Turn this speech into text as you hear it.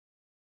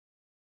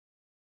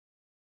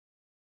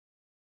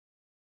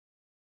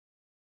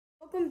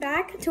Welcome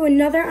back to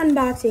another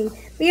unboxing.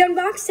 We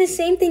unboxed the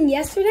same thing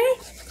yesterday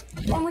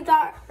when we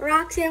got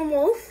Roxanne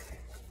Wolf,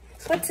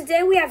 but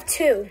today we have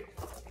two.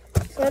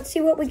 So let's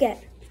see what we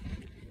get.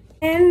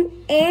 And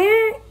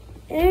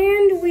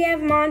we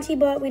have Monty,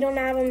 but we don't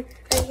have him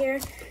right here.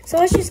 So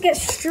let's just get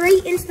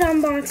straight into the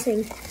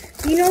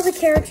unboxing. You know the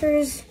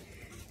characters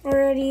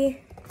already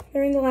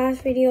during the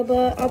last video,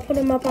 but I'll put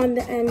them up on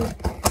the end.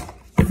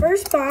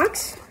 First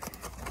box,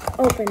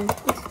 open.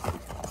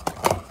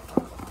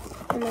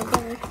 Oh my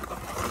god.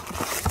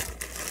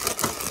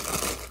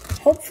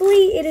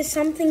 Hopefully it is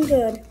something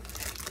good.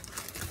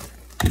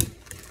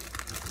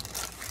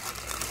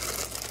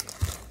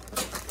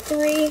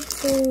 Three,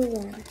 two,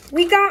 one.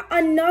 We got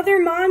another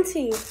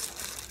Monty.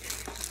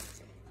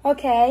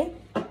 Okay.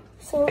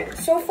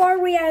 So far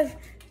we have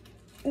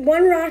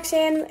one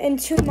Roxanne and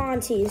two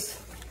Montys.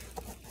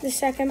 The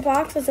second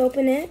box, let's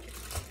open it.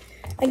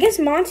 I guess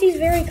Monty's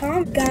very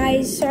calm.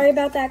 Guys, sorry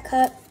about that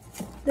cut.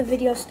 The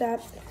video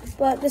stopped.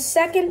 But the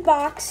second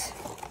box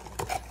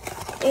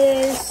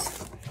is,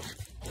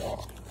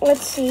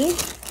 let's see.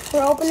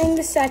 We're opening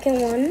the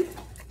second one.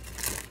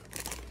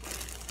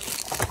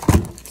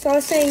 So I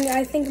was saying,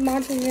 I think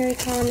Monty's very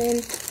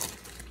common.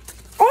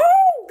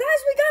 Oh,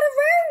 guys, we got a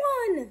rare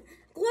one.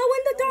 Glow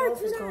in the dark.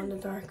 Who's glow in the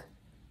dark?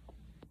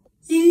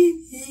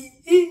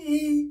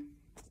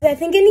 I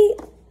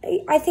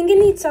think it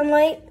needs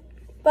sunlight,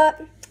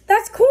 but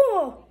that's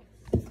cool.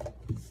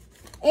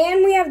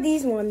 And we have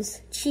these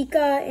ones,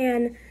 Chica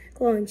and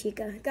Glowing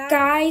Chica.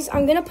 Guys,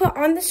 I'm gonna put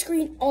on the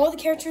screen all the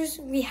characters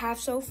we have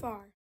so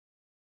far.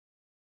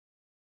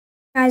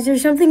 Guys,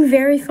 there's something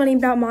very funny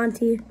about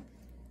Monty.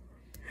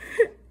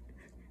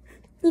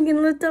 He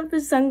can lift up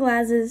his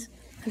sunglasses.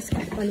 That's so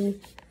funny.